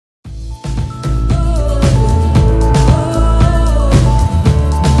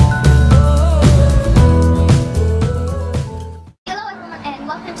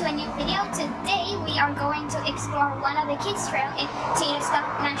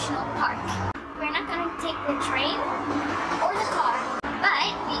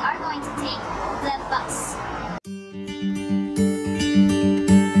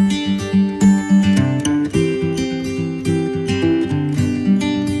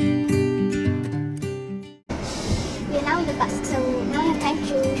bus. So now I have time to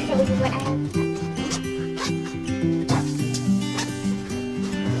show you what I have.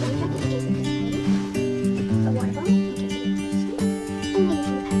 A water bottle in case you get thirsty. And maybe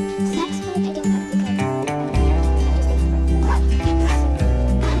some snacks, but I don't have because I just ate breakfast.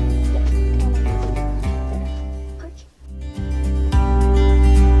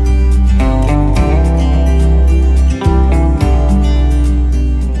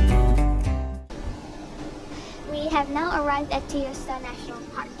 We have now arrived at Tyresta National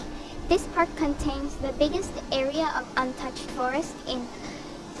Park. This park contains the biggest area of untouched forest in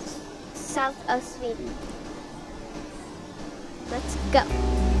south of Sweden. Let's go.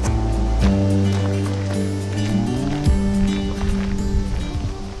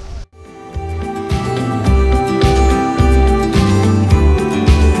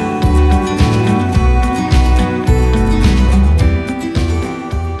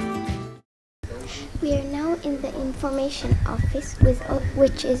 We are now in the information office,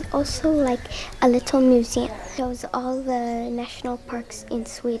 which is also like a little museum. It shows all the national parks in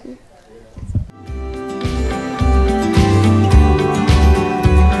Sweden.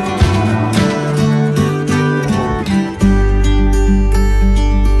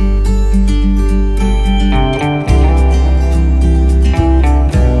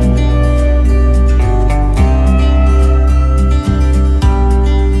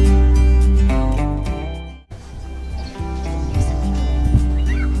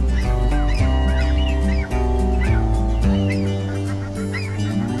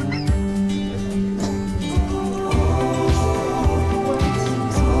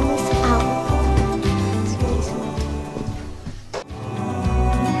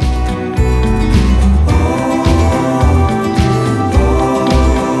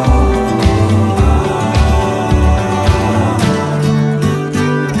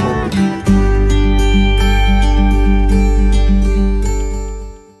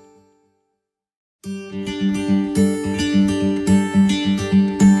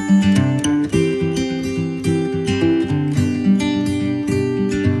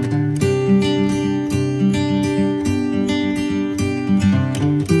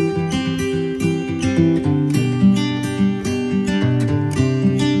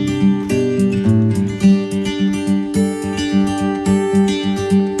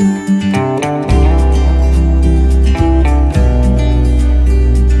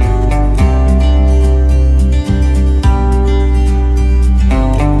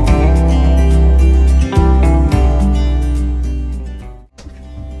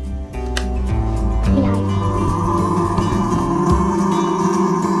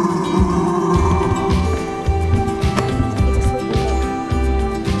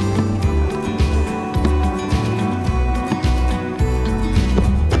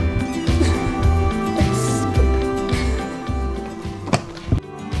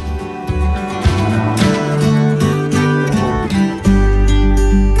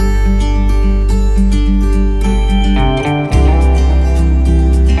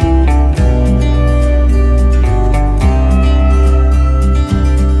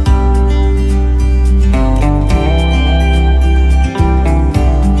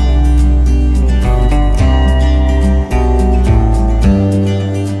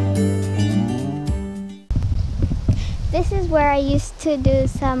 This is where I used to do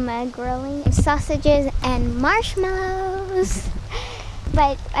some grilling of sausages and marshmallows.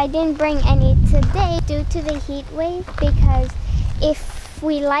 But I didn't bring any today due to the heat wave, because if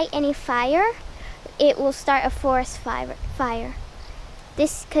we light any fire, it will start a forest fire.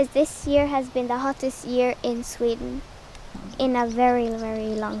 Because this year has been the hottest year in Sweden in a very,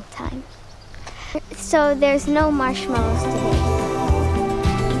 very long time. So there's no marshmallows today.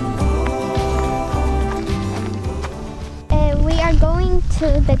 We are going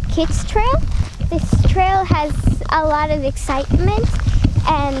to the kids trail. This trail has a lot of excitement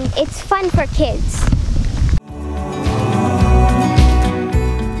and it's fun for kids.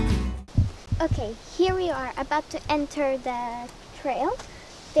 Okay, here we are about to enter the trail.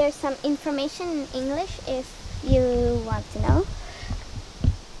 There's some information in English if you want to know.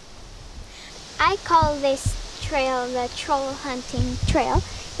 I call this trail the troll hunting trail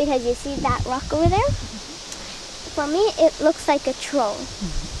because you see that rock over there? For me, it looks like a troll.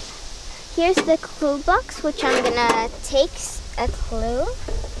 Here's the clue box, which I'm gonna take a clue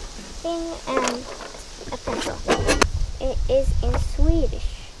thing and a pencil. It is in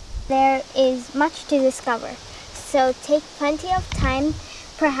Swedish. There is much to discover, so take plenty of time,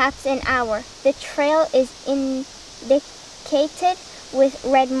 perhaps an hour. The trail is indicated with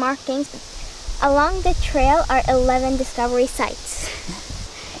red markings. Along the trail are 11 discovery sites.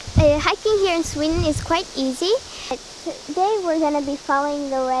 Hiking here in Sweden is quite easy. Today we're going to be following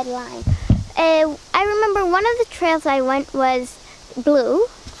the red line. I remember one of the trails I went was blue,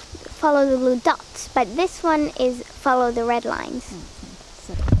 follow the blue dots, but this one is follow the red lines.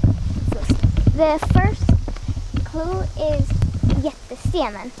 The first clue is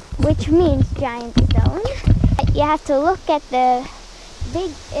jättestenen, which means giant stone. You have to look at the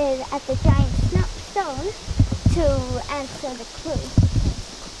giant stone to answer the clue.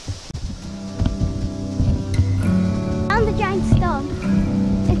 Found the giant stone.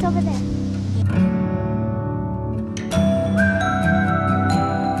 It's over there.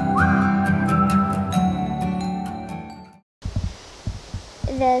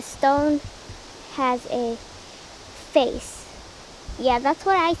 The stone has a face. Yeah, that's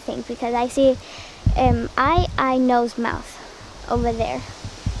what I think, because I see eye, nose, mouth over there.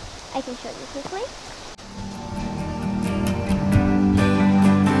 I can show you quickly.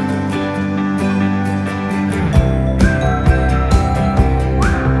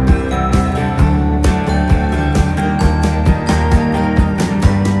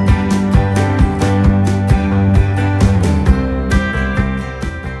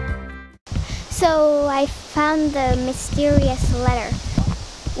 So I found the mysterious letter,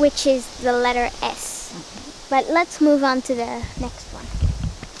 which is the letter S. But let's move on to the next one.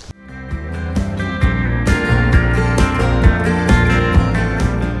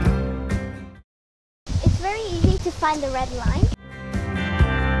 It's very easy to find the red line.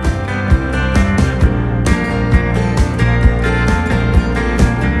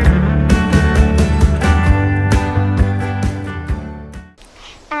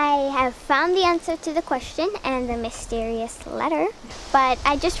 I have found the answer to the question and the mysterious letter, but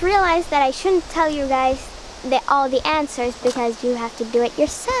I just realized that I shouldn't tell you guys all the answers because you have to do it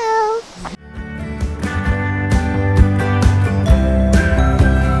yourself.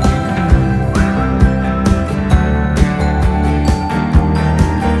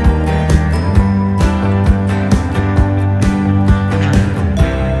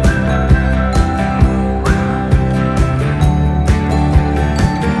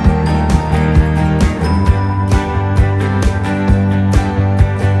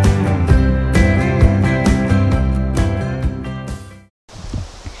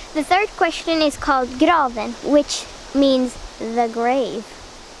 The third question is called graven, which means the grave.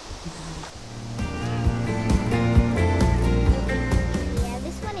 Yeah,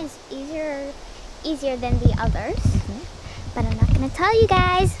 this one is easier than the others, but I'm not going to tell you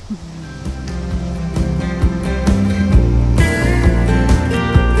guys.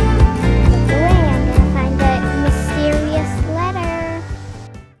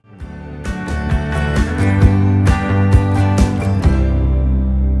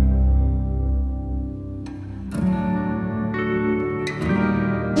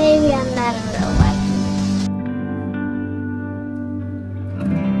 Maybe I'm not in real life.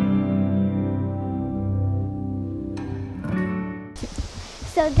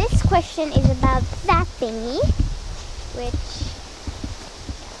 So this question is about that thingy, which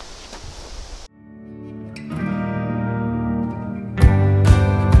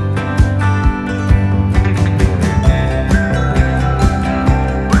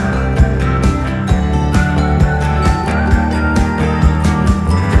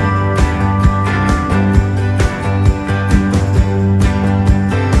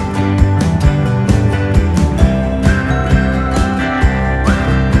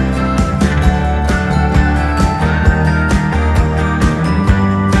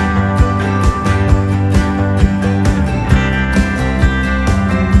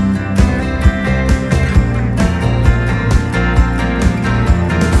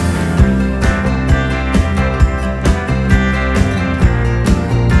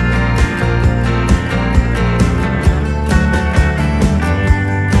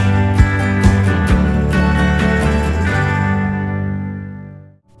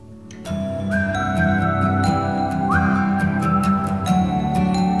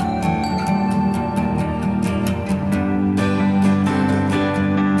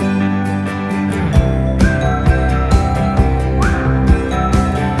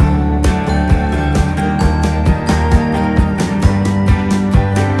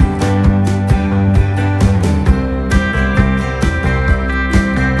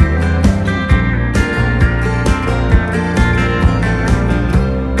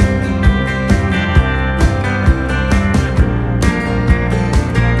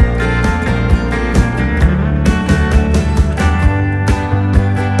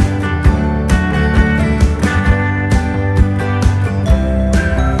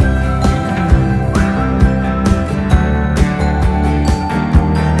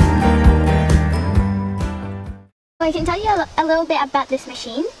I can tell you a little bit about this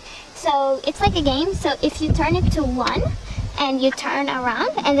machine. So it's like a game. So if you turn it to 1 and you turn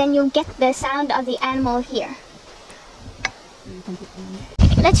around, and then you'll get the sound of the animal here.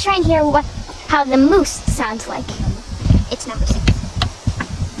 Let's try and hear how the moose sounds like. It's number 6.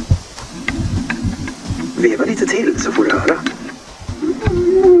 Veva lite till så får du höra.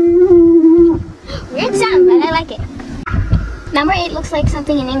 Weird sound, but I like it. Number 8 looks like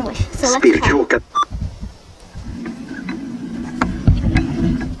something in English, so let's try. Spillkråka.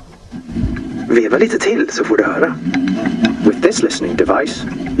 Veva lite till så får du höra. With this listening device,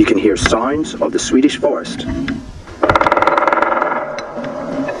 you can hear sounds of the Swedish forest.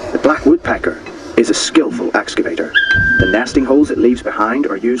 The black woodpecker is a skillful excavator. The nesting holes it leaves behind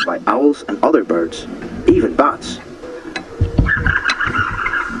are used by owls and other birds, even bats.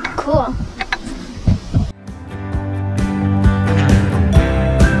 Cool.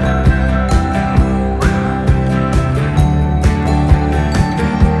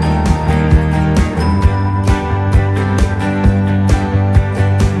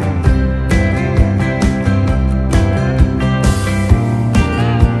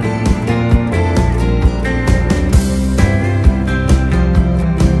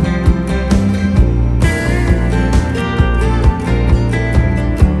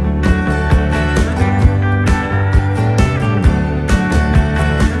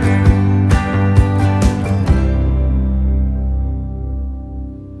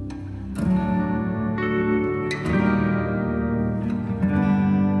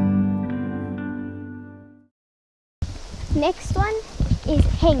 Next one is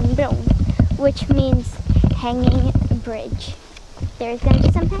hängbron, which means hanging bridge. There's gonna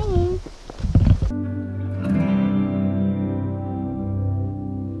be some hanging.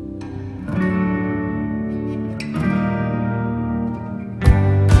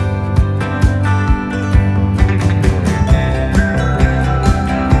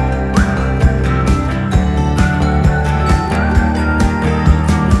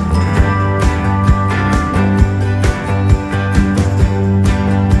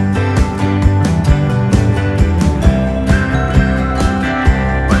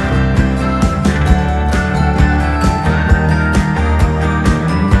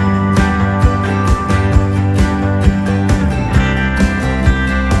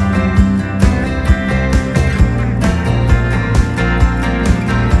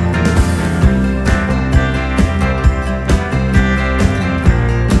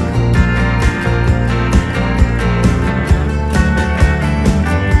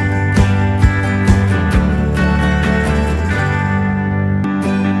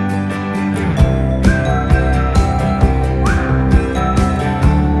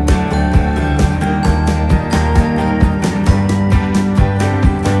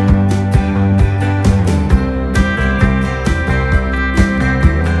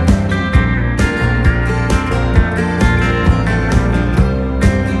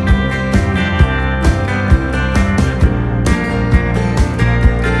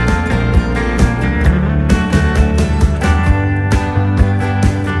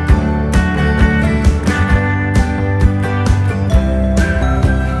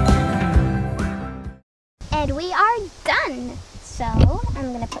 And we are done. So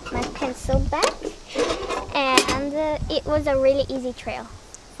I'm gonna put my pencil back, and it was a really easy trail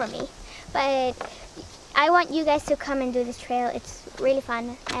for me, but I want you guys to come and do this trail. It's really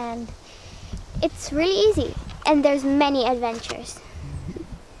fun and it's really easy, and there's many adventures.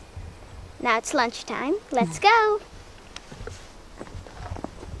 Now it's lunchtime. Let's go.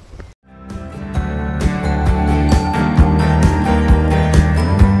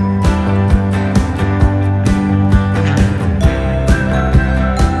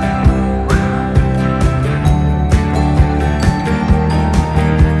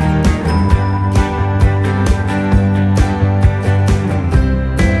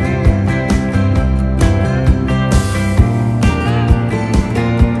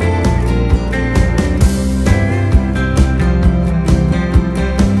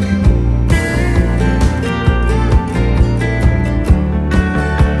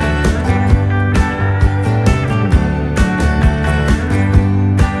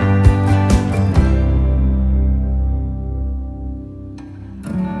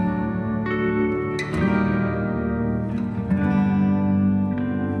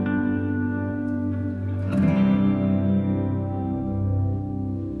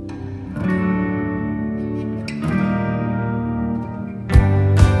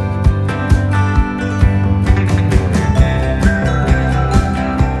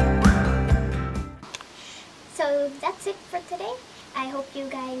 That's it for today. I hope you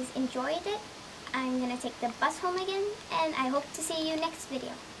guys enjoyed it. I'm gonna take the bus home again, and I hope to see you next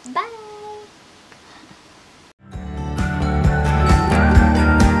video. Bye!